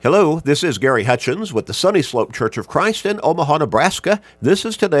Hello, this is Gary Hutchins with the Sunny Slope Church of Christ in Omaha, Nebraska. This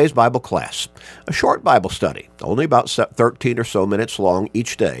is today's Bible class, a short Bible study, only about 13 or so minutes long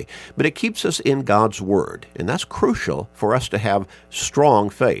each day, but it keeps us in God's Word, and that's crucial for us to have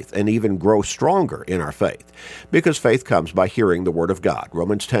strong faith and even grow stronger in our faith, because faith comes by hearing the Word of God,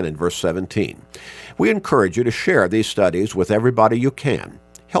 Romans 10 and verse 17. We encourage you to share these studies with everybody you can.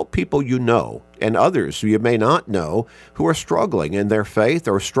 Help people you know and others you may not know who are struggling in their faith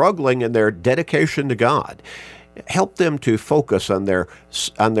or struggling in their dedication to God. Help them to focus on their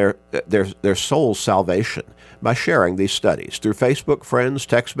soul's salvation by sharing these studies through Facebook, friends,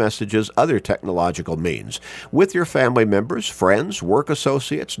 text messages, other technological means, with your family members, friends, work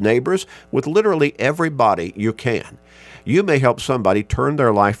associates, neighbors, with literally everybody you can. You may help somebody turn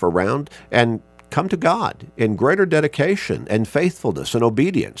their life around and come to God in greater dedication and faithfulness and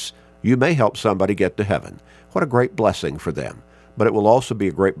obedience. You may help somebody get to heaven. What a great blessing for them. But it will also be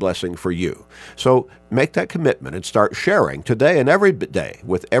a great blessing for you. So make that commitment and start sharing today and every day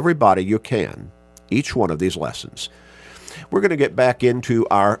with everybody you can, each one of these lessons. We're going to get back into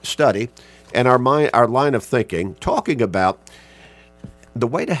our study and our line of thinking, talking about the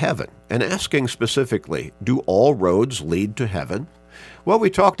way to heaven and asking specifically, do all roads lead to heaven? Well,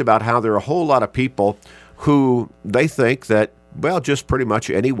 we talked about how there are a whole lot of people who they think that, well, just pretty much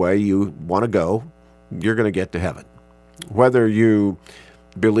any way you want to go, you're going to get to heaven. Whether you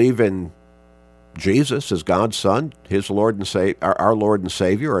believe in Jesus as God's Son, His Lord and our Lord and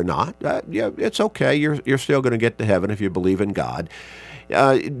Savior or not, it's okay. You're still going to get to heaven if you believe in God.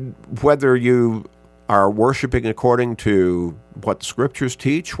 Whether you are worshiping according to what the Scriptures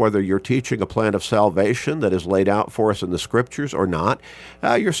teach, whether you're teaching a plan of salvation that is laid out for us in the Scriptures or not,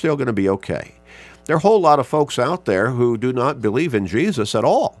 you're still going to be okay. There are a whole lot of folks out there who do not believe in Jesus at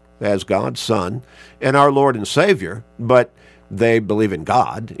all as God's Son and our Lord and Savior, but they believe in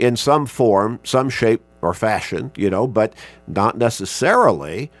God in some form, some shape or fashion, but not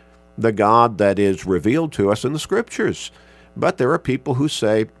necessarily the God that is revealed to us in the Scriptures. But there are people who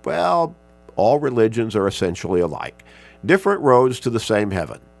say, well, all religions are essentially alike. Different roads to the same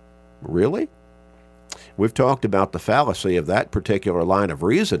heaven. Really? We've talked about the fallacy of that particular line of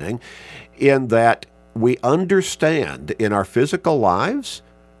reasoning in that we understand in our physical lives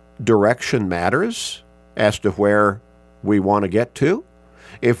direction matters as to where we want to get to.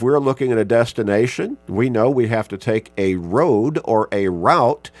 If we're looking at a destination, we know we have to take a road or a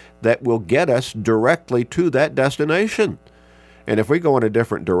route that will get us directly to that destination. And if we go in a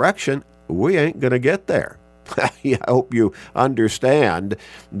different direction, we ain't going to get there. I hope you understand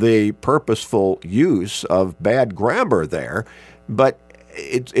the purposeful use of bad grammar there, but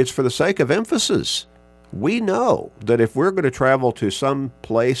it's for the sake of emphasis. We know that if we're going to travel to some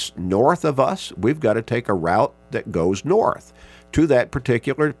place north of us, we've got to take a route that goes north to that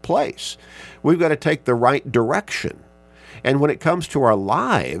particular place. We've got to take the right direction. And when it comes to our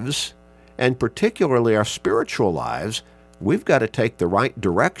lives, and particularly our spiritual lives, we've got to take the right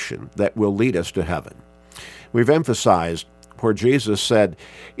direction that will lead us to heaven. We've emphasized where Jesus said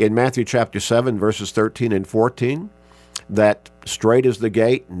in Matthew chapter 7, verses 13 and 14, that straight is the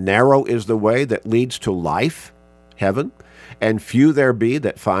gate, narrow is the way that leads to life, heaven, and few there be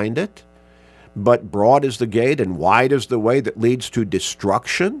that find it. But broad is the gate and wide is the way that leads to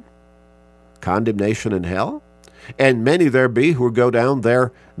destruction, condemnation, and hell. And many there be who go down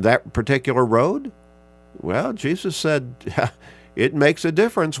that particular road. Well, Jesus said, it makes a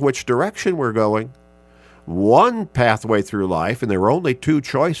difference which direction we're going. One pathway through life, and there are only two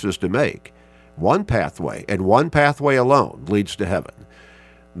choices to make. One pathway, and one pathway alone, leads to heaven.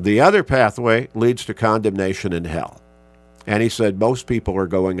 The other pathway leads to condemnation and hell. And he said most people are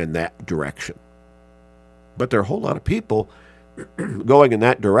going in that direction. But there are a whole lot of people going in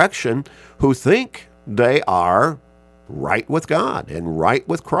that direction who think they are right with God and right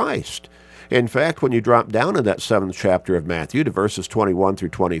with Christ. In fact, when you drop down in that 7th chapter of Matthew to verses 21 through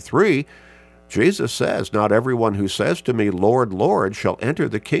 23, Jesus says, not everyone who says to me, Lord, Lord, shall enter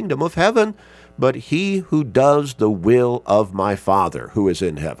the kingdom of heaven, but he who does the will of my Father who is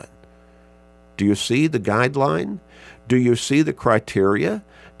in heaven. Do you see the guideline? Do you see the criteria?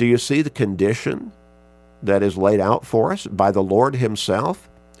 Do you see the condition that is laid out for us by the Lord himself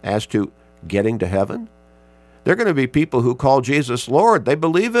as to getting to heaven? There are going to be people who call Jesus Lord. They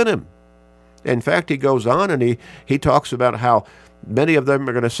believe in him. In fact, he goes on and he talks about how many of them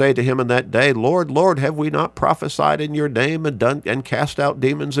are going to say to him in that day, Lord, Lord, have we not prophesied in your name and cast out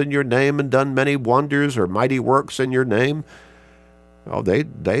demons in your name and done many wonders or mighty works in your name? Oh, they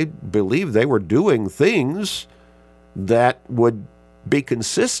believe they were doing things that would be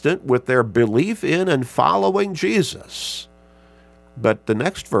consistent with their belief in and following Jesus. But the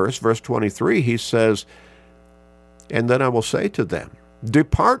next verse, verse 23, he says, and then I will say to them,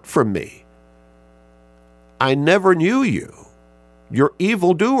 depart from me. I never knew you. You're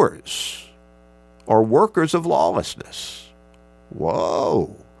evildoers or workers of lawlessness.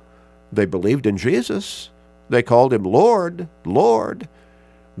 Whoa. They believed in Jesus. They called him Lord, Lord.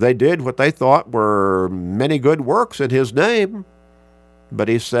 They did what they thought were many good works in his name. But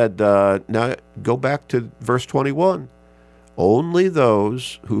he said, now go back to verse 21. Only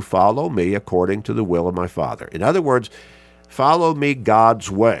those who follow me according to the will of my Father. In other words, follow me God's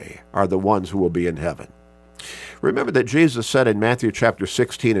way are the ones who will be in heaven. Remember that Jesus said in Matthew chapter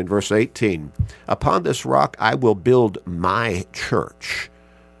 16 and verse 18, upon this rock I will build my church.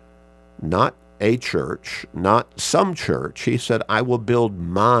 Not a church, not some church. He said, I will build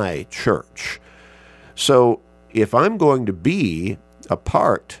my church. So if I'm going to be a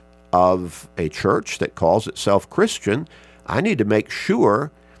part of a church that calls itself Christian, I need to make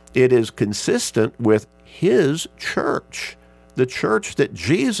sure it is consistent with his church, the church that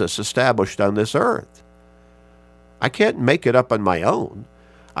Jesus established on this earth. I can't make it up on my own.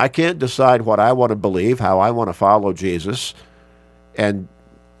 I can't decide what I want to believe, how I want to follow Jesus, and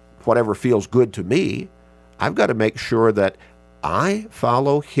whatever feels good to me. I've got to make sure that I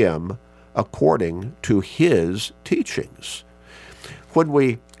follow him according to his teachings.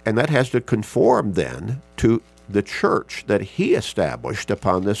 And that has to conform then to the church that he established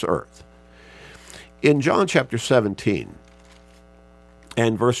upon this earth. In John chapter 17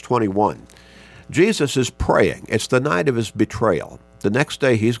 and verse 21, Jesus is praying. It's the night of his betrayal. The next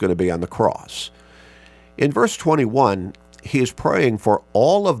day he's going to be on the cross. In verse 21, he is praying for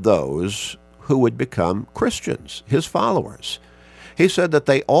all of those who would become Christians, his followers. He said that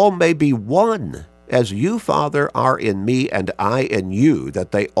they all may be one, as you, Father, are in me and I in you,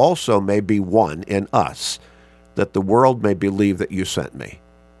 that they also may be one in us, that the world may believe that you sent me.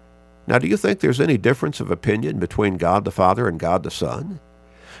 Now, do you think there's any difference of opinion between God the Father and God the Son?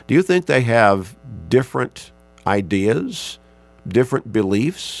 Do you think they have different ideas, different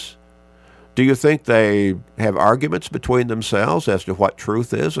beliefs? Do you think they have arguments between themselves as to what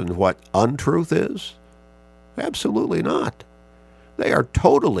truth is and what untruth is? Absolutely not. They are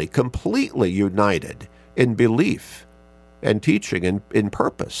totally, completely united in belief and teaching and in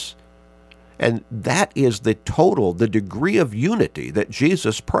purpose. And that is the degree of unity that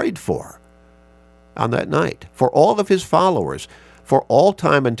Jesus prayed for on that night, for all of his followers, for all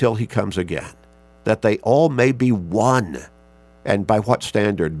time until he comes again, that they all may be one. And by what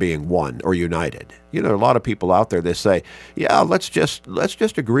standard being one or united? You know, a lot of people out there, they say, yeah, let's just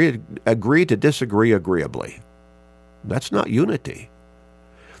agree to disagree agreeably. That's not unity.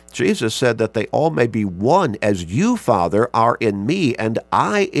 Jesus said that they all may be one, as you, Father, are in me and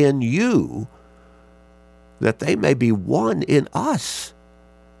I in you, that they may be one in us.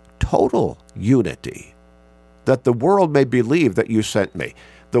 Total unity. That the world may believe that you sent me.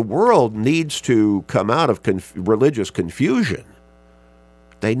 The world needs to come out of religious confusion.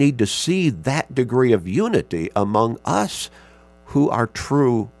 They need to see that degree of unity among us who are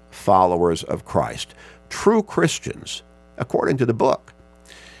true followers of Christ, true Christians, according to the book.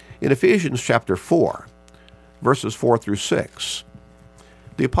 In Ephesians chapter 4, verses 4 through 6,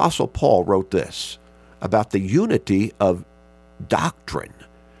 the Apostle Paul wrote this about the unity of doctrine.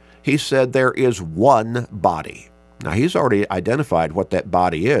 He said there is one body. Now, he's already identified what that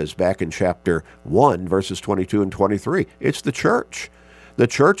body is back in chapter 1, verses 22 and 23. It's the church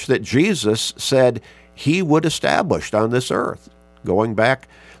that Jesus said he would establish on this earth, going back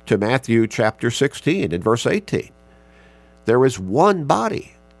to Matthew chapter 16 and verse 18. There is one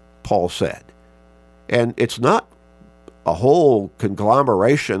body, Paul said, and it's not a whole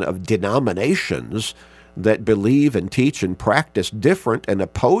conglomeration of denominations that believe and teach and practice different and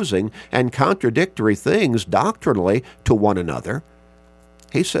opposing and contradictory things doctrinally to one another.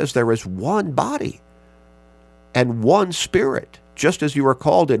 He says there is one body and one Spirit, just as you are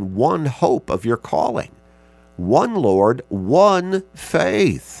called in one hope of your calling, one Lord, one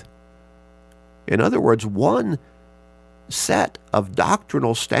faith. In other words, one set of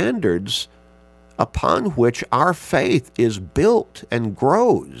doctrinal standards upon which our faith is built and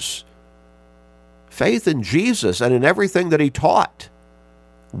grows. Faith in Jesus and in everything that he taught.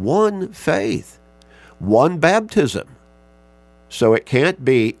 One faith. One baptism. So it can't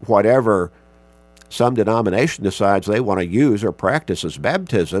be whatever some denomination decides they want to use or practice as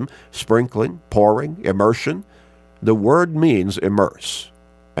baptism, sprinkling, pouring, immersion. The word means immerse,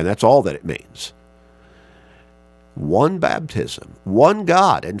 and that's all that it means. One baptism, one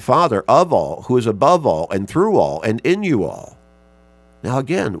God and Father of all, who is above all and through all and in you all. Now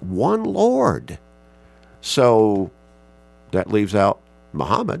again, one Lord. So That leaves out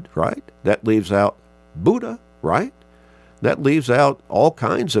Muhammad, right? That leaves out Buddha, right? That leaves out all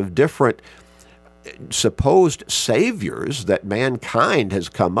kinds of different supposed saviors that mankind has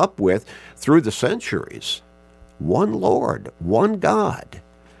come up with through the centuries. One Lord, one God.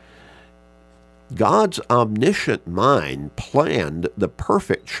 God's omniscient mind planned the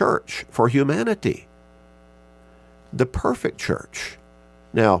perfect church for humanity. The perfect church.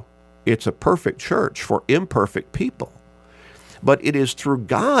 Now, it's a perfect church for imperfect people. But it is through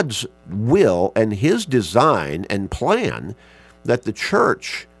God's will and His design and plan that the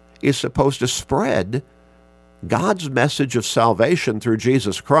church is supposed to spread God's message of salvation through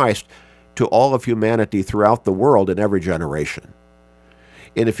Jesus Christ to all of humanity throughout the world in every generation.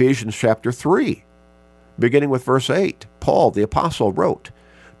 In Ephesians chapter 3, beginning with verse 8, Paul the apostle wrote,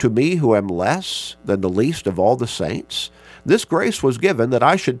 "To me who am less than the least of all the saints, this grace was given that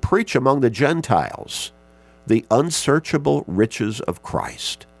I should preach among the Gentiles the unsearchable riches of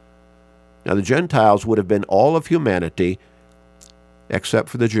Christ." Now the Gentiles would have been all of humanity except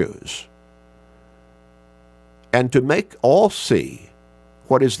for the Jews. "And to make all see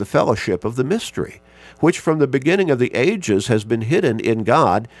what is the fellowship of the mystery, which from the beginning of the ages has been hidden in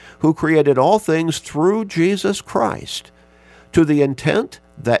God, who created all things through Jesus Christ, to the intent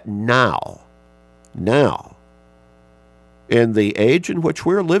that now, in the age in which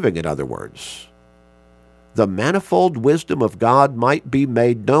we're living, in other words, the manifold wisdom of God might be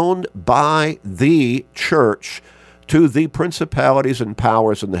made known by the church to the principalities and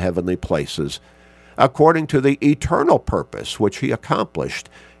powers in the heavenly places, according to the eternal purpose which He accomplished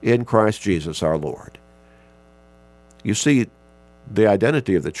in Christ Jesus our Lord." You see, the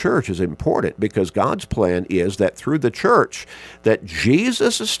identity of the church is important because God's plan is that through the church that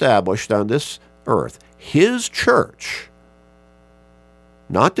Jesus established on this earth, His church,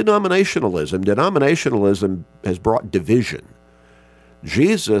 not denominationalism. Denominationalism has brought division.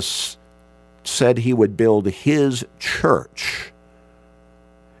 Jesus said He would build His church,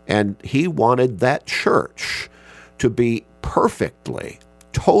 and He wanted that church to be perfectly,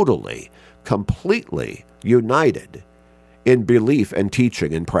 totally, completely united in belief and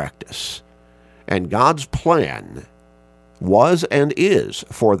teaching and practice. And God's plan was and is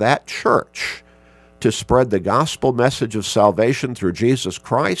for that church to spread the gospel message of salvation through Jesus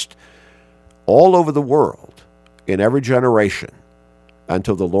Christ all over the world, in every generation,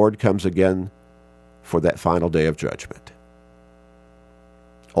 until the Lord comes again for that final day of judgment.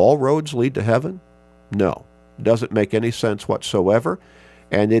 All roads lead to heaven? No. Doesn't make any sense whatsoever,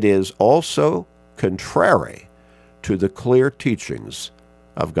 and it is also contrary to the clear teachings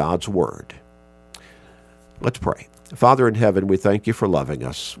of God's Word. Let's pray. Father in heaven, we thank You for loving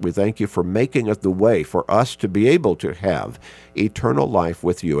us. We thank You for making it the way for us to be able to have eternal life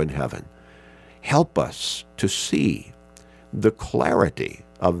with You in heaven. Help us to see the clarity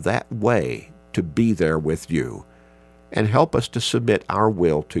of that way to be there with You, and help us to submit our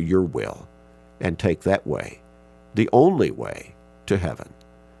will to Your will and take that way, the only way to heaven,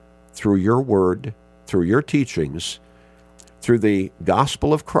 through Your Word, through Your teachings, through the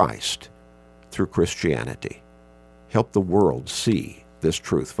gospel of Christ, through Christianity. Help the world see this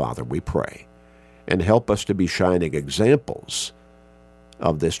truth, Father, we pray, and help us to be shining examples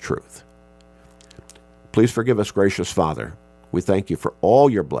of this truth. Please forgive us, gracious Father. We thank You for all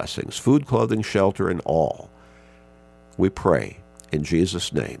Your blessings, food, clothing, shelter, and all. We pray in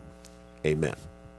Jesus' name. Amen.